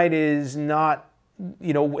side is not,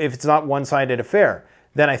 if it's not one-sided affair,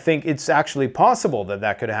 then I think it's actually possible that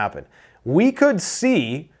that could happen. We could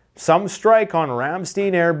see some strike on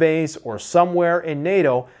Ramstein Air Base or somewhere in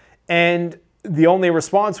NATO, and the only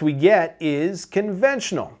response we get is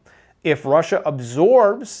conventional. If Russia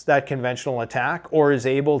absorbs that conventional attack or is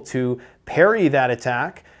able to parry that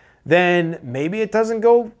attack, then maybe it doesn't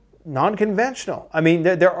go non-conventional. I mean,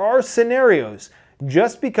 there are scenarios.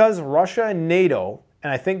 Just because Russia and NATO,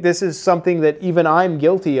 and I think this is something that even I'm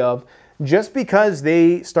guilty of, just because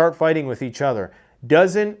they start fighting with each other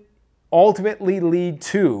doesn't ultimately lead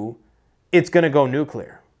to it's going to go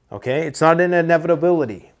nuclear. Okay? It's not an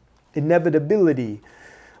inevitability.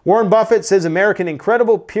 Warren Buffett says American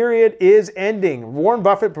incredible period is ending. Warren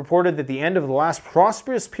Buffett purported that the end of the last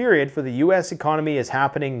prosperous period for the U.S. economy is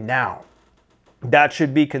happening now. That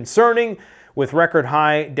should be concerning. With record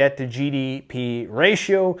high debt to GDP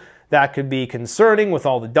ratio, that could be concerning with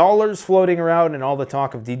all the dollars floating around and all the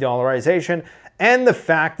talk of de-dollarization, and the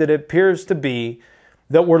fact that it appears to be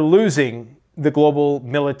that we're losing the global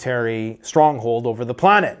military stronghold over the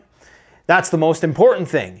planet. That's the most important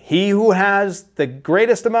thing. He who has the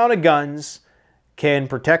greatest amount of guns can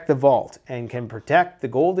protect the vault and can protect the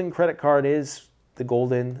golden credit card is the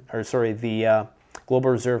global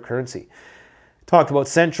reserve currency. Talked about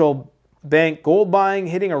central bank gold buying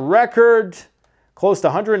hitting a record. Close to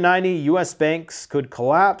 190 U.S. banks could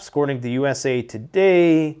collapse, according to USA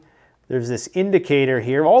Today. There's this indicator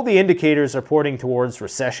here. All the indicators are pointing towards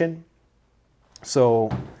recession.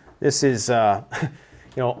 So this is,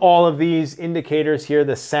 all of these indicators here,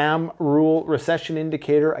 the SAM rule recession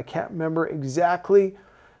indicator. I can't remember exactly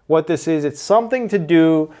what this is. It's something to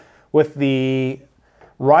do with the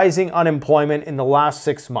rising unemployment in the last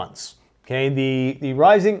 6 months. Okay, the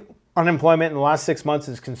rising unemployment in the last 6 months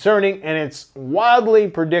is concerning, and it's wildly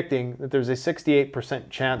predicting that there's a 68%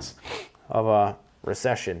 chance of a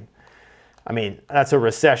recession. I mean, that's a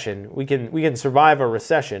recession. We can survive a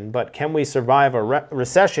recession, but can we survive a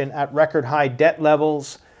recession at record high debt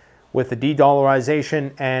levels with the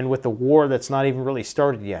de-dollarization and with the war that's not even really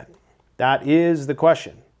started yet? That is the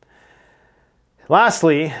question.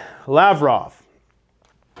 Lastly, Lavrov.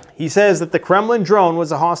 He says that the Kremlin drone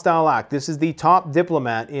was a hostile act. This is the top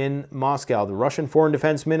diplomat in Moscow. The Russian foreign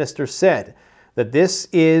defense minister said that this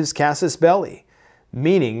is casus belli,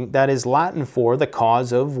 meaning that is Latin for the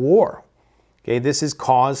cause of war. Okay, this is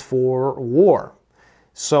cause for war.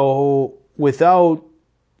 So without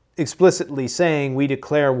explicitly saying we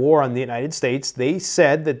declare war on the United States, they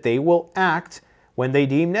said that they will act when they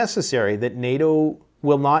deem necessary, that NATO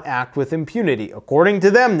will not act with impunity, according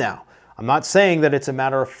to them now. I'm not saying that it's a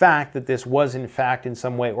matter of fact that this was in fact in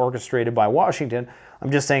some way orchestrated by Washington.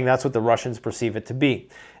 I'm just saying that's what the Russians perceive it to be.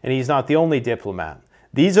 And he's not the only diplomat.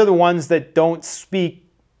 These are the ones that don't speak,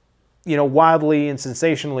 you know, wildly and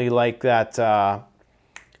sensationally like that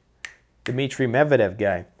Dmitry Medvedev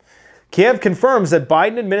guy. Kiev confirms that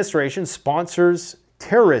Biden administration sponsors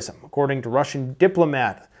terrorism, according to Russian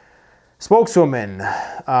diplomat. Spokeswoman,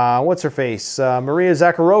 what's her face, Maria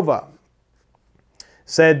Zakharova,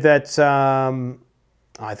 said that,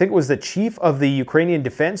 I think it was the chief of the Ukrainian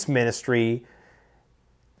Defense Ministry's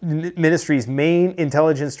main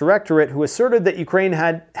intelligence directorate, who asserted that Ukraine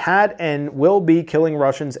had and will be killing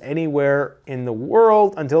Russians anywhere in the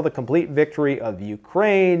world until the complete victory of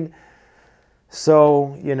Ukraine.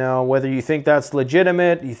 So, you know, whether you think that's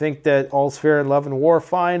legitimate, you think that all's fair in love and war,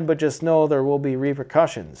 fine, but just know there will be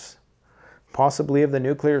repercussions, possibly of the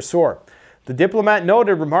nuclear sort. The diplomat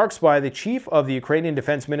noted remarks by the chief of the Ukrainian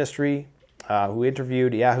Defense Ministry, who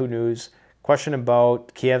interviewed Yahoo News, question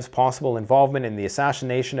about Kiev's possible involvement in the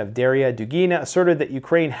assassination of Daria Dugina, asserted that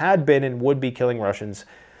Ukraine had been and would be killing Russians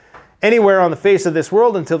anywhere on the face of this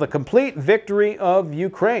world until the complete victory of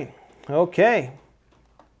Ukraine. Okay.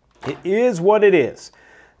 It is what it is.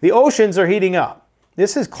 The oceans are heating up.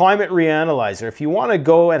 This is Climate Reanalyzer. If you want to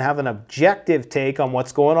go and have an objective take on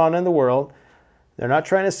what's going on in the world, they're not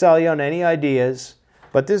trying to sell you on any ideas,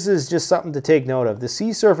 but this is just something to take note of. The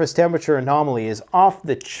sea surface temperature anomaly is off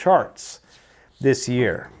the charts this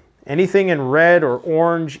year. Anything in red or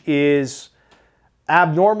orange is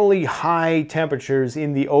abnormally high temperatures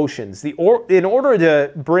in the oceans. In order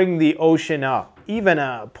to bring the ocean up, even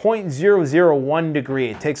a 0.001 degree,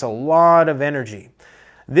 it takes a lot of energy.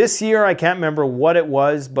 This year, I can't remember what it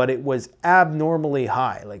was, but it was abnormally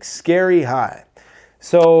high, like scary high.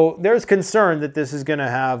 So there's concern that this is going to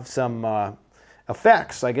have some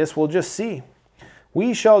effects. I guess we'll just see.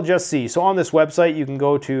 We shall just see. So on this website, you can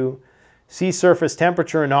go to sea surface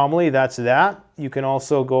temperature anomaly. That's that. You can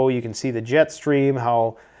also go, you can see the jet stream,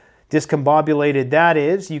 how discombobulated that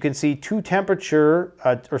is. You can see 2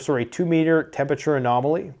 meter temperature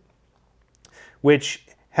anomaly, which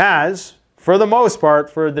has, for the most part,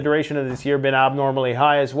 for the duration of this year, been abnormally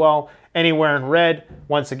high as well. Anywhere in red,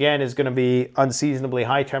 once again, is going to be unseasonably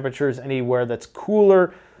high temperatures. Anywhere that's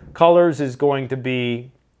cooler colors is going to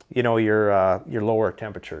be, you know, your lower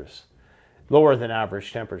temperatures, lower than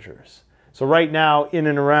average temperatures. So right now, in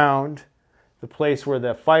and around the place where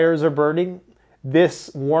the fires are burning, this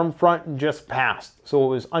warm front just passed. So it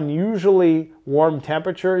was unusually warm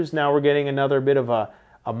temperatures. Now we're getting another bit of a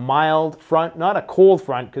mild front, not a cold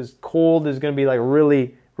front, because cold is going to be like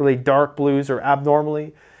really, really dark blues or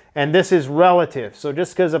abnormally. And this is relative. So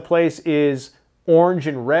just because a place is orange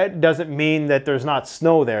and red doesn't mean that there's not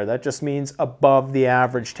snow there. That just means above the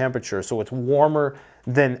average temperature. So it's warmer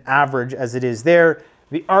than average as it is there.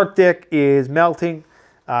 The Arctic is melting,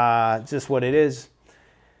 just what it is.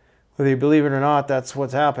 Whether you believe it or not, that's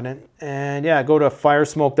what's happening. And yeah, go to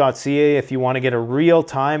firesmoke.ca if you want to get a real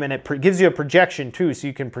time, and it gives you a projection too, so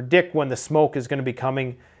you can predict when the smoke is going to be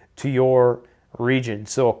coming to your region.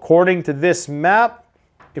 So according to this map,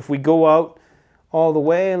 if we go out all the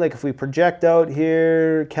way, like if we project out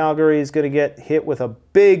here, Calgary is going to get hit with a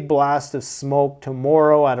big blast of smoke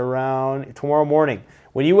tomorrow morning.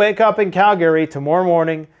 When you wake up in Calgary tomorrow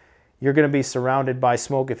morning, you're going to be surrounded by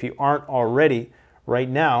smoke if you aren't already right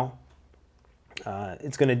now.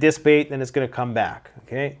 It's going to dissipate, then it's going to come back,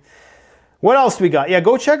 okay? What else do we got? Yeah,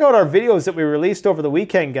 go check out our videos that we released over the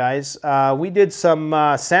weekend, guys. We did some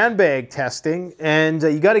sandbag testing, and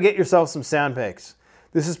you got to get yourself some sandbags.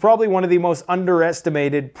 This is probably one of the most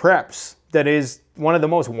underestimated preps. That is one of the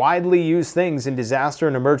most widely used things in disaster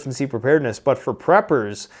and emergency preparedness. But for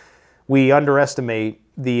preppers, we underestimate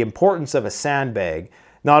the importance of a sandbag,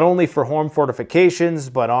 not only for home fortifications,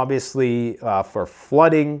 but obviously for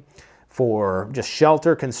flooding, for just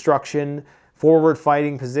shelter construction, forward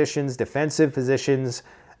fighting positions, defensive positions,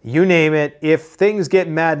 you name it. If things get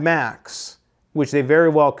Mad Max, which they very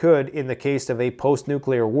well could in the case of a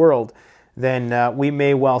post-nuclear world, then we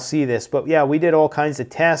may well see this. But yeah, we did all kinds of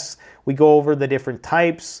tests. We go over the different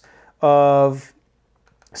types of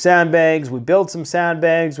sandbags. We built some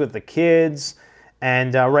sandbags with the kids.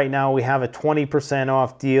 And right now we have a 20%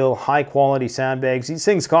 off deal, high quality sandbags. These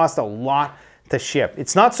things cost a lot to ship.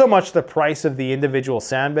 It's not so much the price of the individual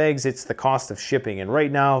sandbags, it's the cost of shipping. And right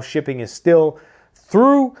now shipping is still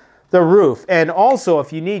through the roof. And also,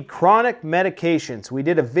 if you need chronic medications, we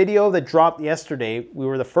did a video that dropped yesterday. We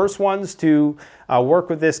were the first ones to work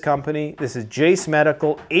with this company. This is Jace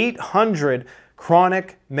Medical, 800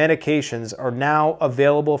 chronic medications are now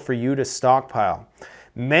available for you to stockpile.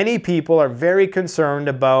 Many people are very concerned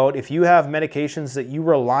about if you have medications that you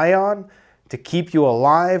rely on to keep you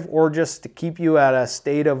alive or just to keep you at a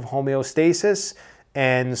state of homeostasis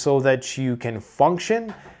and so that you can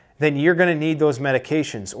function, then you're going to need those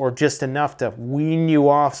medications or just enough to wean you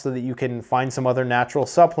off so that you can find some other natural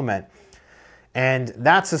supplement. And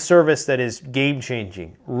that's a service that is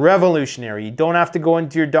game-changing, revolutionary. You don't have to go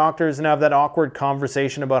into your doctors and have that awkward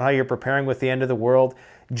conversation about how you're preparing with the end of the world.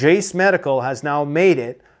 Jace Medical has now made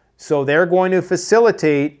it so they're going to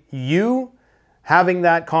facilitate you having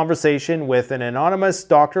that conversation with an anonymous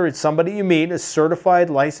doctor. It's somebody you meet, a certified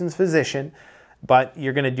licensed physician, but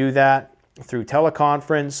you're going to do that through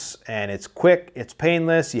teleconference, and it's quick, it's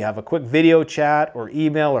painless. You have a quick video chat or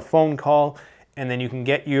email or phone call, and then you can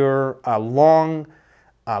get your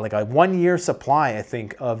like a 1-year supply, I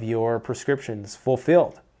think, of your prescriptions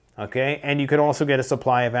fulfilled. Okay, and you can also get a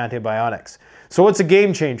supply of antibiotics. So it's a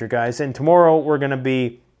game changer, guys. And tomorrow we're going to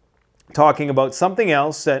be talking about something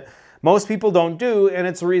else that most people don't do, and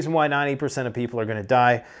it's the reason why 90% of people are going to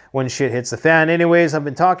die when shit hits the fan. Anyways, I've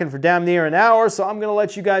been talking for damn near an hour, so I'm going to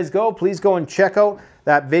let you guys go. Please go and check out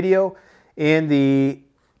that video in the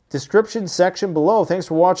description section below. Thanks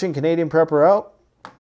for watching. Canadian Prepper out.